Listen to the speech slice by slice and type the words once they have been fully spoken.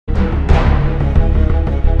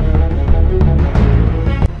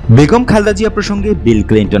বেগম খালেদা জিয়া প্রসঙ্গে Bill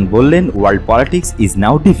Clinton বললেন, world politics is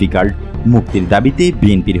now difficult. মুক্তির দাবিতে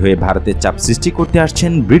বিএনপির হয়ে ভারতের চাপ সৃষ্টি করতে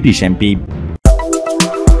আসছেন ব্রিটিশ এমপি।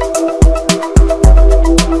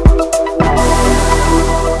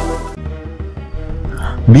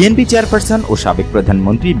 বিএনপি চেয়ারপারসন ও সাবেক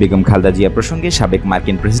প্রধানমন্ত্রী বেগম খালেদা জিয়া প্রসঙ্গে সাবেক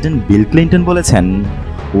মার্কিন প্রেসিডেন্ট বিল ক্লিন্টন বলেছেন,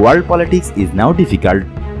 world politics is now difficult.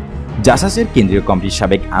 জাসাসের কেন্দ্রীয় কমিটির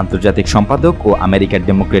সাবেক আন্তর্জাতিক সম্পাদক ও আমেরিকার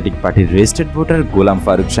ডেমোক্রেটিক পার্টির রেজিস্টার্ড ভোটার গোলাম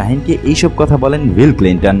ফারুক শাহিনকে এইসব কথা বলেন বিল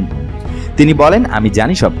ক্লিন্টন। তিনি বলেন, আমি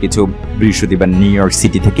জানি সবকিছু। বৃহস্পতিবার নিউ ইয়র্ক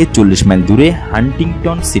সিটি থেকে 40 মাইল দূরে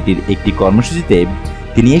হান্টিংটন সিটির একটি কর্মসূচিতে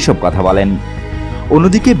তিনি এইসব কথা বলেন।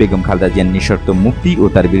 অন্যদিকে বেগম খালেদা জিয়ার নিঃশর্ত মুক্তি ও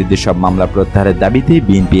তার বিরুদ্ধে সব মামলা প্রত্যাহারের দাবিতে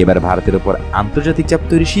বিএনপি এবার ভারতের উপর আন্তর্জাতিক চাপ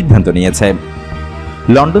তৈরির সিদ্ধান্ত নিয়েছে।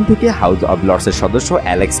 লন্ডন থেকে হাউস অব লর্ডসের সদস্য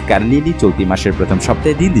অ্যালেক্স কার্লিলি চলতি মাসের প্রথম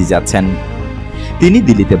সপ্তাহে দিল্লি যাচ্ছেন। তিনি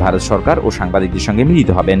দিল্লিতে ভারত সরকার ও সাংবাদিকদের সঙ্গে মিলিত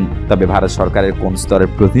হবেন। তবে ভারত সরকারের কোন স্তরের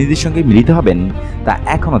প্রতিনিধির সঙ্গে মিলিত হবেন তা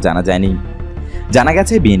এখনও জানা যায়নি। জানা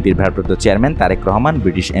গেছে, বিএনপির ভারপ্রাপ্ত চেয়ারম্যান তারেক রহমান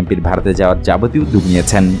ব্রিটিশ এমপির ভারতে যাওয়ার যাবতীয় উদ্যোগ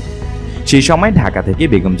নিয়েছেন। সেই সময় ঢাকা থেকে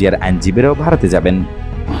বেগম জিয়ার আইনজীবীরাও ভারতে যাবেন।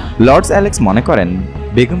 লর্ডস অ্যালেক্স মনে করেন,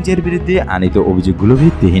 বেগম জিয়ার বিরুদ্ধে আনীত অভিযোগগুলো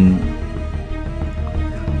ভিত্তিহীন।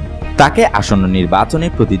 তাকে আসন্ন নির্বাচনে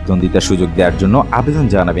প্রতিদ্বন্দ্বিতার সুযোগ দেওয়ার জন্য আবেদন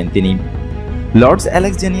জানাবেন তিনি। লর্ডস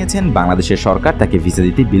অ্যালেক্স জানিয়েছেন, বাংলাদেশের সরকার তাকে ভিসা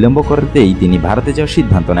দিতে বিলম্ব করতেই তিনি ভারতে যাওয়ার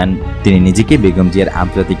সিদ্ধান্ত নেন। তিনি নিজেকে বেগম জিয়ার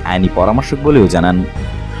আন্তর্জাতিক আইনি পরামর্শক বলেও জানান।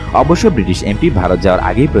 অবশ্য ব্রিটিশ এমপি ভারত যাওয়ার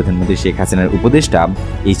আগেই প্রধানমন্ত্রী শেখ হাসিনার উপদেষ্টা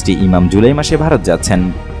এইচ.টি. ইমাম জুলাই মাসে ভারত যাচ্ছেন।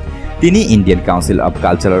 তিনি Indian council of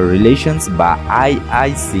cultural relations বা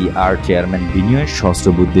IICR চেয়ারম্যান বিনয়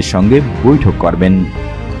সহস্রবুদ্ধের সঙ্গে বৈঠক করবেন।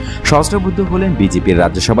 সহস্রবুদ্ধ হলেন বিজেপির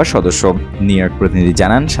রাজ্যসভার সদস্য। নিউ ইয়র্ক প্রতিনিধি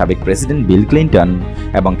জানান, সাবেক প্রেসিডেন্ট বিল ক্লিন্টন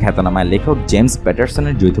এবং খ্যাতনামা লেখক জেমস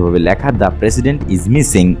প্যাটারসনের যৌথভাবে লেখা the president is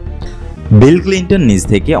missing. Bill Clinton নিজ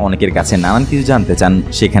থেকে অনেকের কাছে নানান কিছু জানতে চান।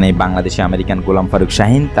 সেখানে বাংলাদেশে আমেরিকান গোলাম ফারুক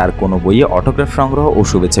শাহিন তার কোনো বইয়ে অটোগ্রাফ সংগ্রহ ও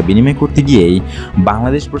শুভেচ্ছা বিনিময় করতে গিয়েই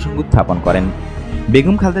বাংলাদেশ প্রসঙ্গ উত্থাপন করেন।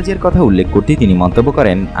 বেগম খালেদা জিয়ার কথা উল্লেখ করতে তিনি মন্তব্য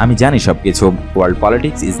করেন, আমি জানি সবকিছু। World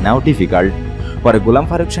politics is now difficult. পরে গোলাম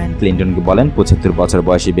ফারুক শাহিন ক্লিন্টনকে বলেন, 75 বছর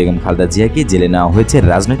বয়সী বেগম খালেদা জিয়াকে জেলে নেওয়া হয়েছে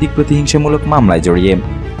রাজনৈতিক প্রতিহিংসামূলক মামলায় জড়িয়ে।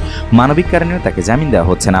 মানবিক কারণেও তাকে জামিন দেওয়া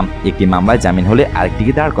হচ্ছে না। একটি মামলায় জামিন হলে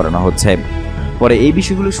আরেকটিকে দাঁড় করানো হচ্ছে। পরে এই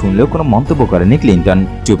বিষয়গুলো শুনলেও কোনো মন্তব্য করেনি ক্লিন্টন।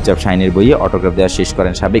 চুপচাপ শাহিনের বইয়ে অটোগ্রাফ দেওয়া শেষ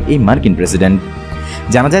করেন সাবেক এই মার্কিন প্রেসিডেন্ট।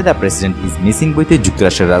 জানা যায়, দ্য প্রেসিডেন্ট ইজ মিসিং বইতে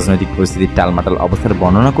যুক্তরাষ্ট্রের রাজনৈতিক পরিস্থিতির টালমাটাল অবস্থার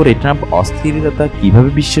বর্ণনা করে ট্রাম্প অস্থিরতা কিভাবে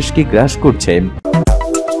বিশ্বাসকে গ্রাস করছে